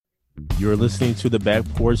You're listening to the Back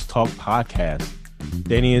Porch Talk podcast.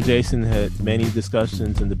 Danny and Jason had many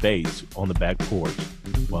discussions and debates on the back porch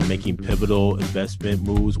while making pivotal investment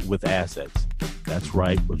moves with assets. That's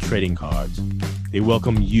right, with trading cards. They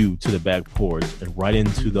welcome you to the back porch and right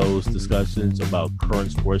into those discussions about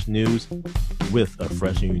current sports news with a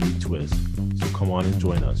fresh and unique twist. So come on and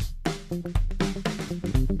join us.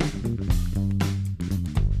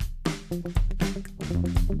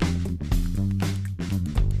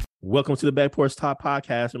 Welcome to the Back Porch Talk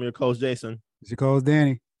podcast. I'm your coach, Jason. It's your coach,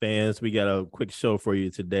 Danny. Fans, we got a quick show for you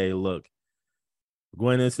today. Look,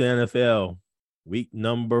 going into the NFL, week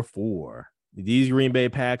number 4. These Green Bay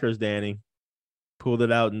Packers, Danny, pulled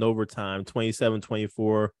it out in overtime,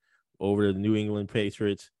 27-24 over the New England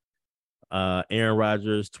Patriots. Aaron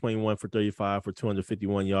Rodgers, 21 for 35 for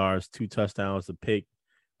 251 yards, 2 touchdowns, a pick,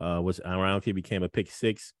 which ironically became a pick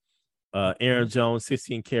 6. Aaron Jones,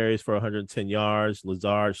 16 carries for 110 yards.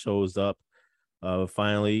 Lazard shows up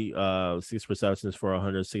finally, 6 receptions for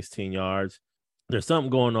 116 yards. There's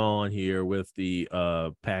something going on here with the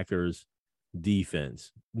Packers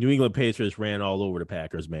defense. New England Patriots ran all over the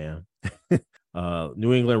Packers, man.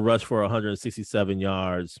 New England rushed for 167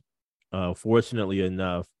 yards. Fortunately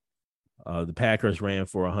enough, the Packers ran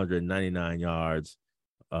for 199 yards.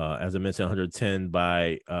 As I mentioned, 110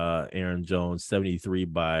 by Aaron Jones, 73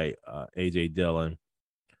 by A.J. Dillon.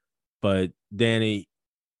 But, Danny,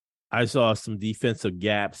 I saw some defensive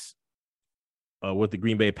gaps with the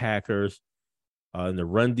Green Bay Packers in the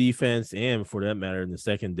run defense and, for that matter, in the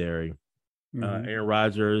secondary. Aaron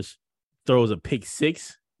Rodgers throws a pick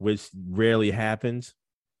 6, which rarely happens.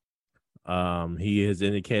 He has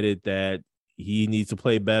indicated that he needs to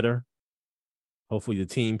play better. Hopefully the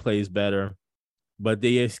team plays better. But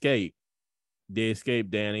they escape. They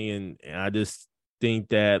escape, Danny, and I just think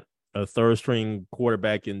that a third-string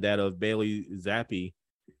quarterback in that of Bailey Zappi,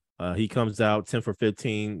 he comes out 10 for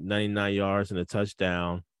 15, 99 yards and a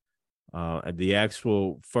touchdown. The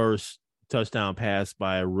actual first touchdown pass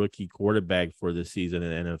by a rookie quarterback for this season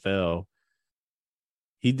in the NFL.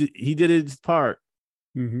 He did his part.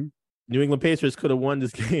 New England Patriots could have won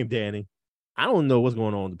this game, Danny. I don't know what's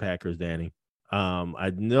going on with the Packers, Danny.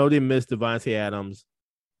 I know they missed Devontae Adams.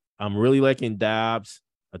 I'm really liking Dobbs.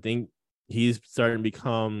 I think he's starting to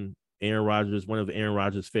become one of Aaron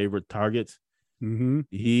Rodgers' favorite targets.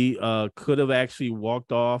 He could have actually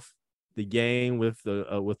walked off the game with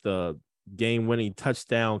the game-winning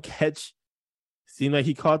touchdown catch. Seemed like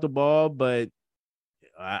he caught the ball, but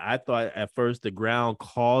I thought at first the ground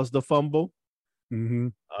caused the fumble.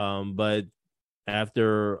 But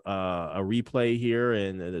after a replay here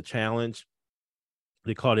and the challenge,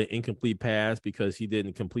 they called it incomplete pass because he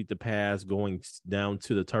didn't complete the pass going down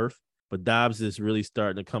to the turf. But Dobbs is really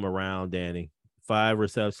starting to come around, Danny. 5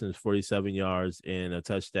 receptions, 47 yards, and a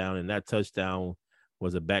touchdown. And that touchdown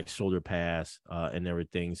was a back shoulder pass and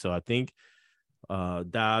everything. So I think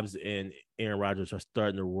Dobbs and Aaron Rodgers are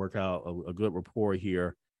starting to work out a good rapport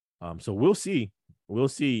here. So we'll see. We'll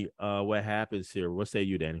see what happens here. What say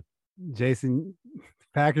you, Danny? Jason,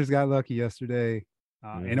 Packers got lucky yesterday.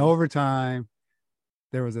 In overtime,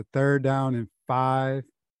 there was a 3rd down and 5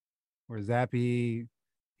 where Zappi,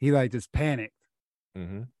 he just panicked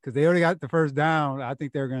because they already got the first down. I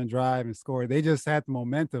think they were going to drive and score. They just had the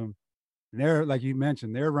momentum. And they're, like you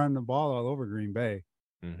mentioned, they're running the ball all over Green Bay.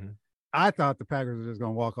 I thought the Packers were just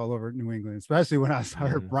going to walk all over New England, especially when I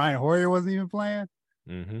heard Brian Hoyer wasn't even playing.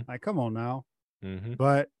 Like, come on now.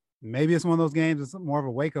 But maybe it's one of those games. It's more of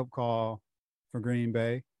a wake-up call for Green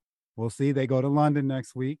Bay. We'll see. They go to London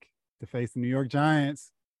next week to face the New York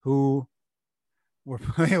Giants, who were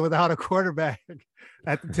playing without a quarterback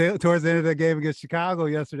towards the end of the game against Chicago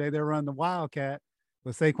yesterday. They're running the Wildcat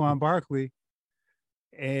with Saquon Barkley.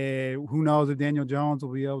 And who knows if Daniel Jones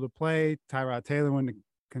will be able to play. Tyrod Taylor in the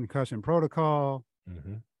concussion protocol.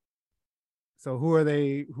 So who are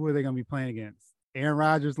they going to be playing against? Aaron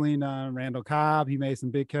Rodgers leaned on Randall Cobb. He made some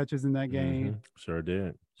big catches in that game. Sure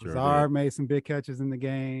did. Lazard made some big catches in the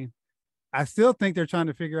game. I still think they're trying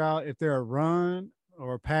to figure out if they're a run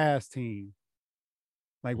or a pass team.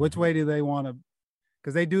 Like, which way do they want to –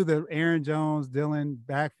 because they do the Aaron Jones, Dillon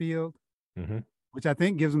backfield, which I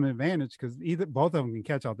think gives them an advantage because both of them can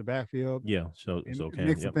catch out the backfield. Yeah, so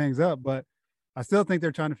mix some things up. But I still think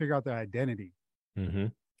they're trying to figure out their identity.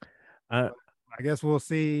 I guess we'll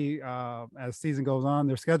see as the season goes on.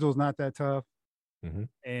 Their schedule is not that tough.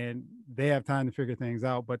 And they have time to figure things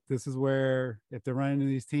out. But this is where if they're running into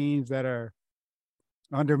these teams that are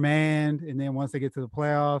undermanned, and then once they get to the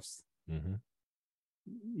playoffs,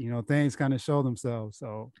 things kind of show themselves.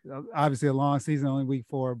 So obviously a long season, only week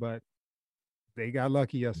 4, but they got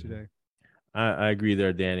lucky yesterday. I agree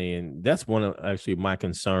there, Danny, and that's one of actually my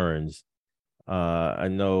concerns. I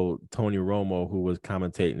know Tony Romo, who was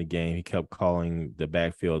commentating the game, he kept calling the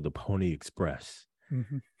backfield the Pony Express.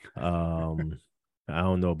 Mm-hmm. Um, I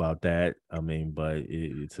don't know about that. I mean, but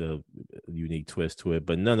it's a unique twist to it.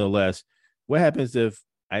 But nonetheless, what happens if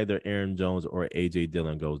either Aaron Jones or AJ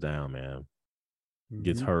Dillon goes down, man,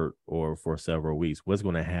 gets Mm-hmm. hurt, or for several weeks? What's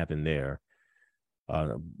going to happen there?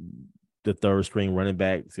 Uh, the third string running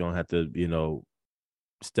back is going to have to,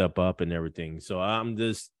 step up and everything. So I'm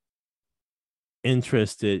just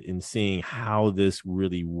interested in seeing how this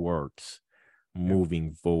really works Yep.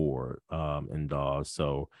 moving forward. And dogs.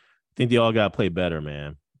 So I think they all got to play better,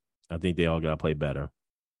 man. I think they all got to play better.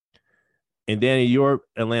 And Danny, your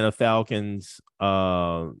Atlanta Falcons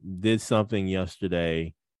did something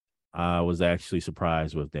yesterday I was actually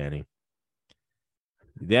surprised with, Danny.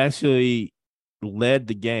 They actually led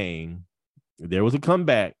the game. There was a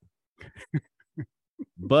comeback,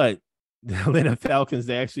 but the Atlanta Falcons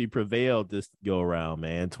actually prevailed this go around,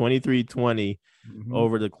 man. 23-20 Mm-hmm.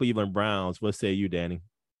 over the Cleveland Browns. What say you, Danny?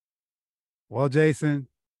 Well, Jason,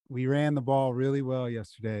 we ran the ball really well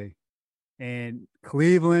yesterday. And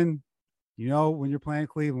Cleveland, when you're playing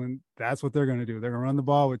Cleveland, that's what they're going to do. They're going to run the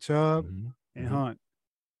ball with Chubb Mm-hmm. and Mm-hmm. Hunt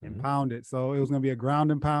and Mm-hmm. pound it. So it was going to be a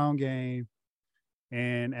ground and pound game.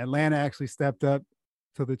 And Atlanta actually stepped up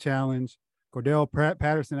to the challenge. Cordell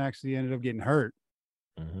Patterson actually ended up getting hurt.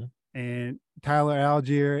 Mm-hmm. And Tyler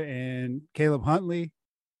Algier and Caleb Huntley,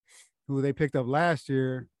 who they picked up last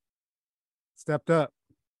year, stepped up.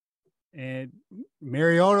 And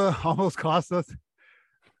Mariota almost cost us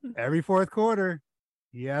every fourth quarter.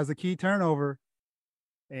 He has a key turnover,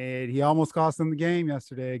 and he almost cost them the game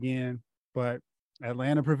yesterday again. But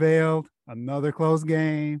Atlanta prevailed. Another close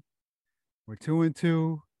game. We're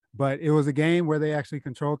 2-2, but it was a game where they actually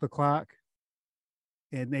controlled the clock,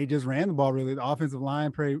 and they just ran the ball really. The offensive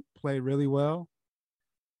line played really well,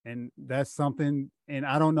 and that's something. And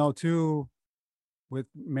I don't know too, with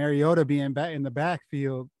Mariota being back in the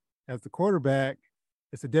backfield as the quarterback,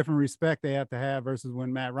 it's a different respect they have to have versus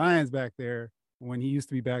when Matt Ryan's back there, when he used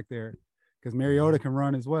to be back there, because Mariota can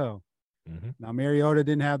run as well. Mm-hmm. Now, Mariota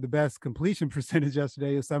didn't have the best completion percentage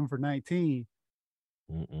yesterday, it was 7 for 19,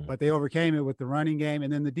 Mm-mm. but they overcame it with the running game,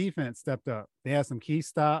 and then the defense stepped up. They had some key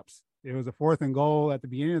stops. It was a 4th and goal at the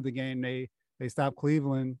beginning of the game. They stopped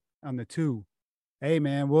Cleveland on the 2. Hey,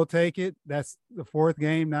 man, we'll take it. That's the 4th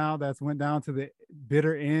game now. That's went down to the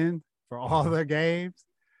bitter end for all their games.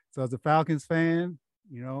 So as a Falcons fan,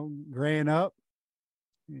 graying up,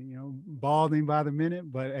 balding by the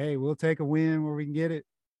minute, but hey, we'll take a win where we can get it.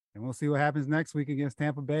 And we'll see what happens next week against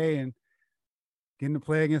Tampa Bay and getting to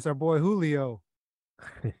play against our boy Julio.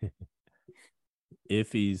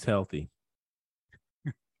 If he's healthy.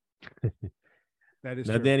 That is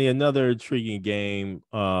Now, true. Danny, another intriguing game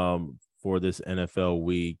for this NFL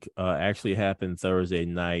week actually happened Thursday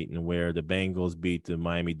night, and where the Bengals beat the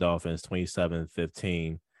Miami Dolphins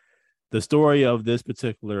 27-15. The story of this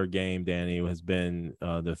particular game, Danny, has been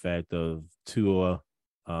the fact of Tua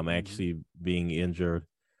actually being injured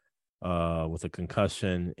with a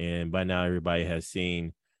concussion. And by now, everybody has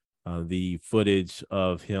seen the footage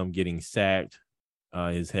of him getting sacked.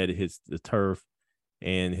 His head hits the turf,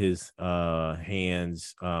 and his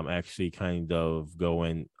hands actually kind of go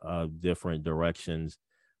in different directions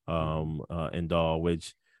and all,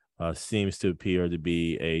 which seems to appear to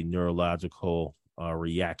be a neurological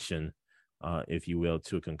reaction, if you will,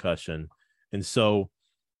 to a concussion. And so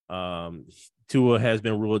Tua has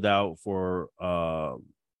been ruled out for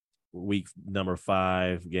week number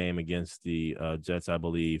 5 game against the Jets, I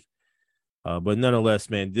believe. But nonetheless,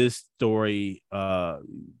 man, this story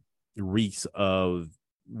reeks of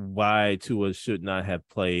why Tua should not have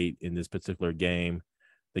played in this particular game.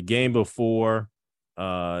 The game before,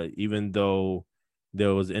 even though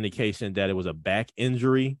there was indication that it was a back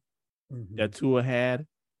injury that Tua had,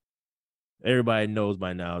 everybody knows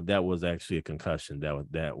by now that was actually a concussion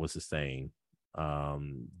that was sustained.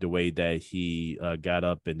 The way that he got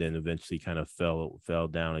up and then eventually kind of fell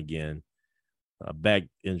down again. Back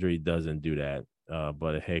injury doesn't do that,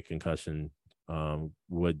 but a head concussion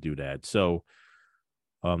would do that. So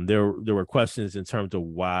there were questions in terms of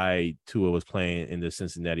why Tua was playing in the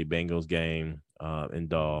Cincinnati Bengals game in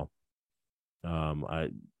Dahl. I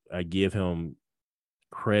give him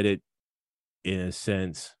credit in a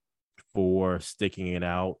sense for sticking it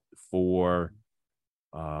out, for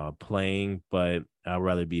playing, but I'd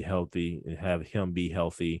rather be healthy and have him be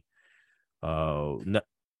healthy. Not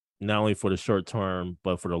only for the short term,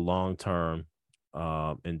 but for the long term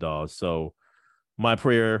in Dawes. So our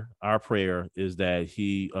prayer is that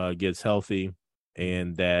he gets healthy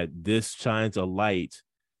and that this shines a light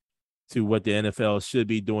to what the NFL should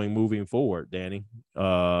be doing moving forward, Danny.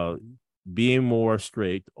 Being more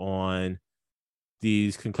strict on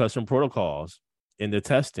these concussion protocols and the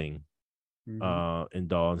testing in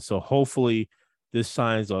Dalton. So hopefully this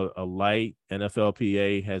shines a light.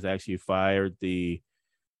 NFLPA has actually fired the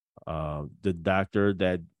doctor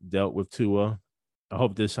that dealt with Tua. I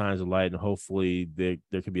hope this shines a light, and hopefully there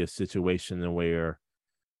could be a situation where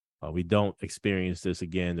we don't experience this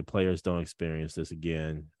again. The players don't experience this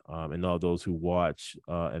again. And all those who watch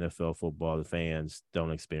NFL football, the fans,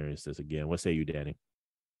 don't experience this again. What say you, Danny?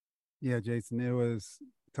 Yeah, Jason, it was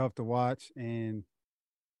tough to watch, and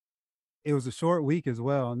it was a short week as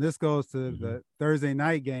well. And this goes to the Thursday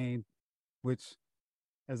night game, which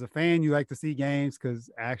as a fan, you like to see games because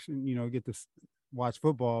action, get to watch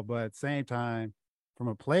football. But at the same time, from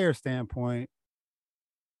a player standpoint,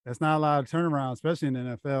 that's not a lot of turnaround, especially in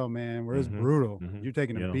the NFL, man, where it's brutal. You're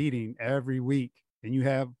taking a beating every week, and you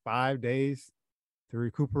have 5 days to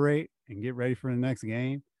recuperate and get ready for the next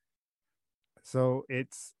game. So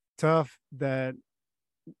it's tough that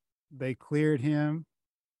they cleared him,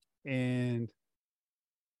 and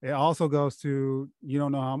it also goes to, you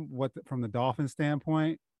don't know from the Dolphins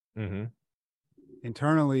standpoint,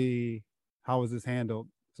 internally, how was this handled?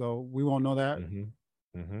 So we won't know that.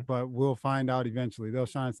 But we'll find out eventually. They'll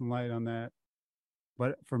shine some light on that.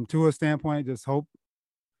 But from Tua's standpoint, just hope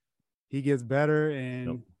he gets better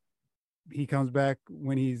and he comes back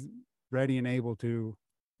when he's ready and able to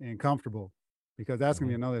and comfortable, because that's going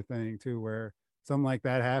to be another thing too, where something like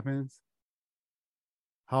that happens.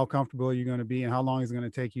 How comfortable are you going to be, and how long is it going to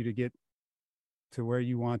take you to get to where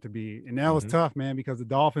you want to be? And that was tough, man, because the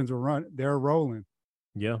Dolphins they're rolling.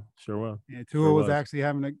 Yeah, sure will. And Tua was actually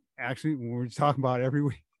when we're talking about every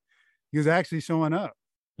week, he was actually showing up.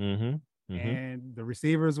 And the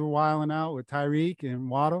receivers were wilding out with Tyreek and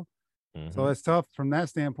Waddle. So it's tough from that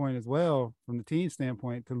standpoint as well, from the team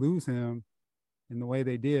standpoint, to lose him in the way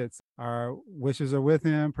they did. So our wishes are with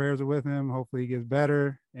him, prayers are with him. Hopefully he gets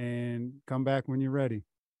better and come back when you're ready.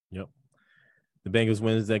 Yep. The Bengals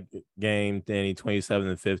wins that game, Danny,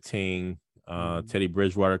 27-15. Teddy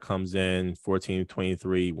Bridgewater comes in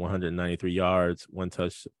 14-23, 193 yards, 1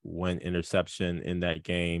 touch, 1 interception in that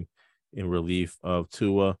game in relief of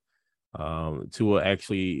Tua. Tua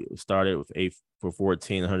actually started with 8 for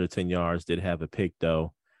 14, 110 yards, did have a pick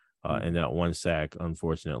though, and that 1 sack,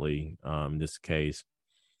 unfortunately, in this case.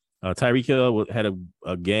 Tyreek Hill had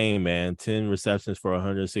a game, man, 10 receptions for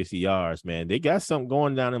 160 yards, man. They got something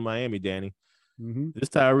going down in Miami, Danny. This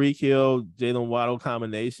Tyreek Hill, Jalen Waddle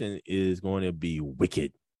combination is going to be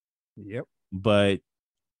wicked. Yep. But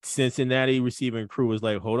Cincinnati receiving crew was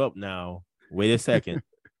like, hold up now. Wait a second.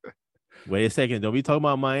 Don't be talking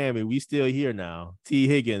about Miami. We still here now. T.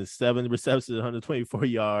 Higgins, 7 receptions, 124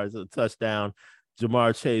 yards, a touchdown.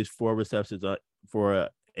 Jamar Chase, 4 receptions for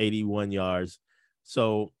 81 yards.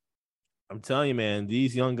 So I'm telling you, man,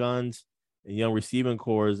 these young guns and young receiving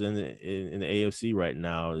cores in the AFC right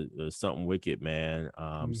now is something wicked, man.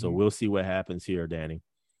 So we'll see what happens here, Danny.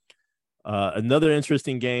 Another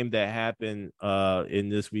interesting game that happened in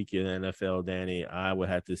this week in NFL, Danny, I would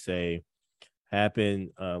have to say happened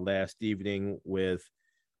last evening with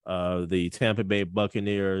the Tampa Bay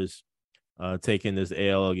Buccaneers taking this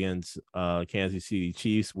L against Kansas City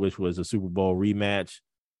Chiefs, which was a Super Bowl rematch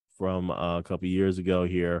from a couple years ago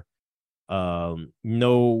here.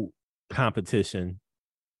 No competition,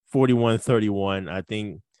 41-31. I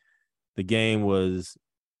think the game was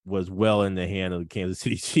well in the hand of the Kansas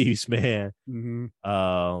City Chiefs, man. Man,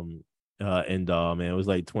 it was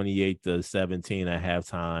like 28-17 at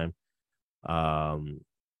halftime.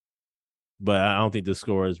 But I don't think the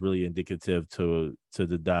score is really indicative to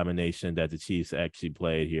the domination that the Chiefs actually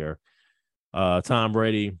played here. Tom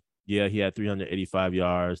Brady, yeah, he had 385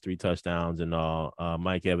 yards, 3 touchdowns and all.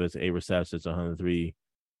 Mike Evans, 8 receptions, 103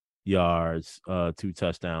 yards, 2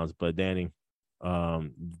 touchdowns. But Danny,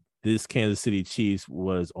 this Kansas City Chiefs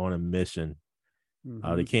was on a mission.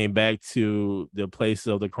 They came back to the place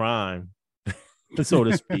of the crime, so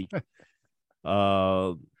to speak.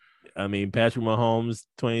 I mean, Patrick Mahomes,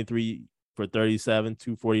 23 for 37,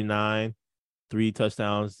 249, 3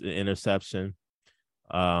 touchdowns, interception.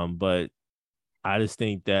 But I just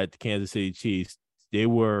think that the Kansas City Chiefs, they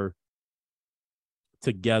were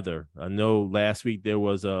together. I know last week there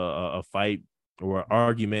was a fight or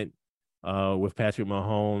argument with Patrick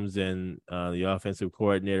Mahomes and the offensive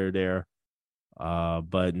coordinator there.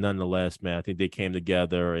 But nonetheless, man, I think they came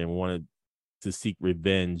together and wanted to seek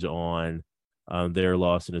revenge on their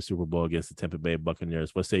loss in the Super Bowl against the Tampa Bay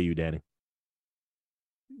Buccaneers. What say you, Danny?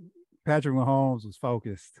 Patrick Mahomes was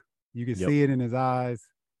focused. You could see it in his eyes.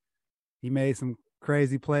 He made some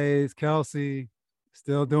crazy plays. Kelce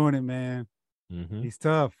still doing it, man. Mm-hmm. He's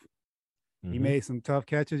tough. Mm-hmm. He made some tough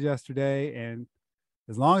catches yesterday. And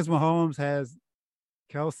as long as Mahomes has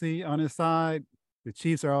Kelce on his side, the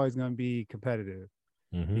Chiefs are always going to be competitive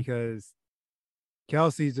because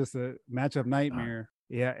Kelce's just a matchup nightmare.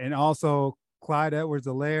 Yeah. And also Clyde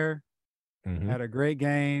Edwards-Helaire had a great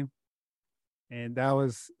game. And that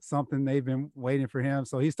was something they've been waiting for him.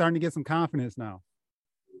 So he's starting to get some confidence now.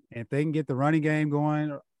 And if they can get the running game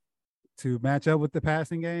going to match up with the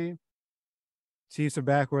passing game, Chiefs are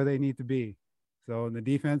back where they need to be. So the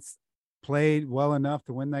defense played well enough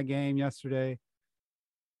to win that game yesterday.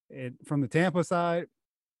 And from the Tampa side,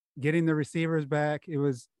 getting the receivers back, it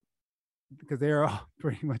was because they were all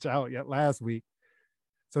pretty much out yet last week.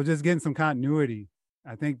 So just getting some continuity.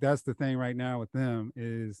 I think that's the thing right now with them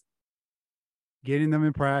is getting them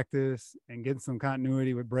in practice and getting some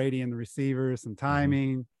continuity with Brady and the receivers, some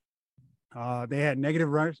timing. They had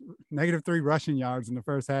 -3 rushing yards in the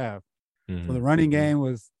first half. So the running game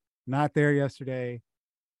was not there yesterday.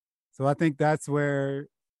 So I think that's where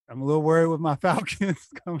I'm a little worried with my Falcons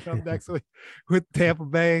coming up next week with Tampa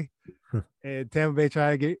Bay. And Tampa Bay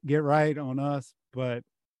tried to get right on us, but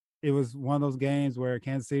it was one of those games where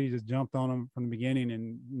Kansas City just jumped on them from the beginning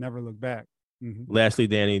and never looked back. Lastly,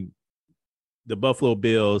 Danny, the Buffalo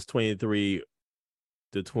Bills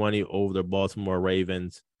 23-20 over the Baltimore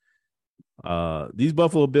Ravens. These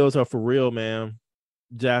Buffalo Bills are for real, man.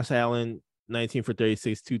 Josh Allen, 19 for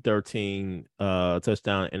 36, 213,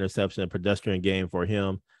 touchdown, interception, and pedestrian game for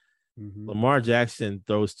him. Lamar Jackson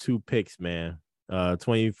throws 2 picks, man.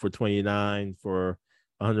 20 for 29 for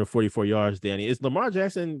 144 yards, Danny. Is Lamar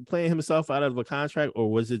Jackson playing himself out of a contract,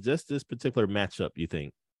 or was it just this particular matchup, you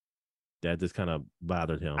think, that just kind of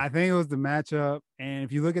bothered him? I think it was the matchup. And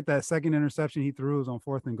if you look at that second interception he threw, it was on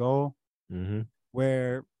 4th and goal,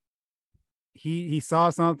 where he saw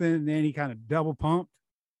something and then he kind of double pumped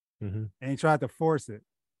and he tried to force it.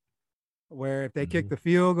 Where if they kick the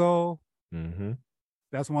field goal,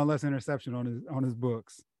 that's one less interception on his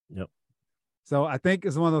books. Yep. So I think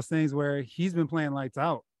it's one of those things where he's been playing lights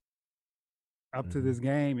out up to this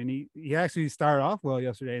game, and he actually started off well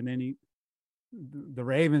yesterday, and then the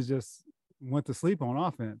Ravens just went to sleep on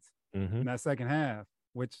offense in that second half,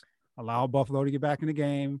 which allowed Buffalo to get back in the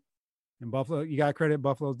game. And Buffalo, you got to credit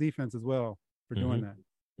Buffalo's defense as well for doing that.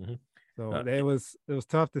 So it was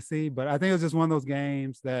tough to see, but I think it was just one of those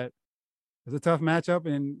games that was a tough matchup,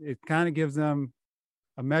 and it kind of gives them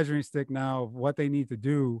a measuring stick now of what they need to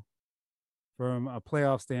do from a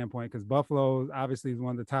playoff standpoint, because Buffalo obviously is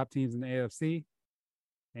one of the top teams in the AFC,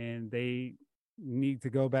 and they need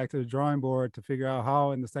to go back to the drawing board to figure out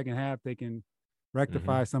how in the second half they can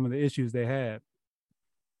rectify some of the issues they had.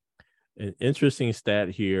 An interesting stat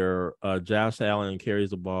here. Josh Allen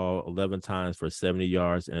carries the ball 11 times for 70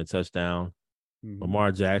 yards and a touchdown.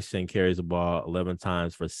 Lamar Jackson carries the ball 11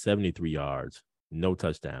 times for 73 yards, no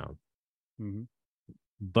touchdown.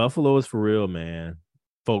 Buffalo is for real, man.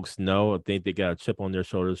 Folks know, I think they got a chip on their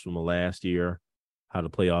shoulders from the last year, how the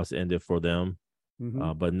playoffs ended for them.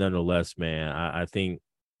 But nonetheless, man, I think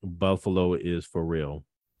Buffalo is for real.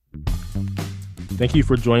 Thank you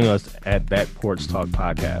for joining us at Back Porch Talk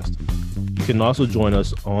Podcast. You can also join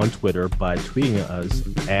us on Twitter by tweeting us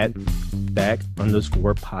at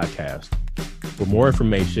 @back_podcast. For more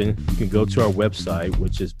information, you can go to our website,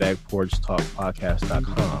 which is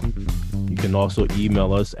backporchtalkpodcast.com. You can also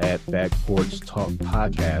email us at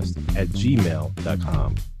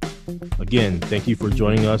backporchtalkpodcast@gmail.com. Again, thank you for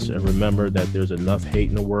joining us, and remember that there's enough hate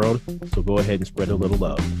in the world, so go ahead and spread a little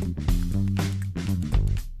love.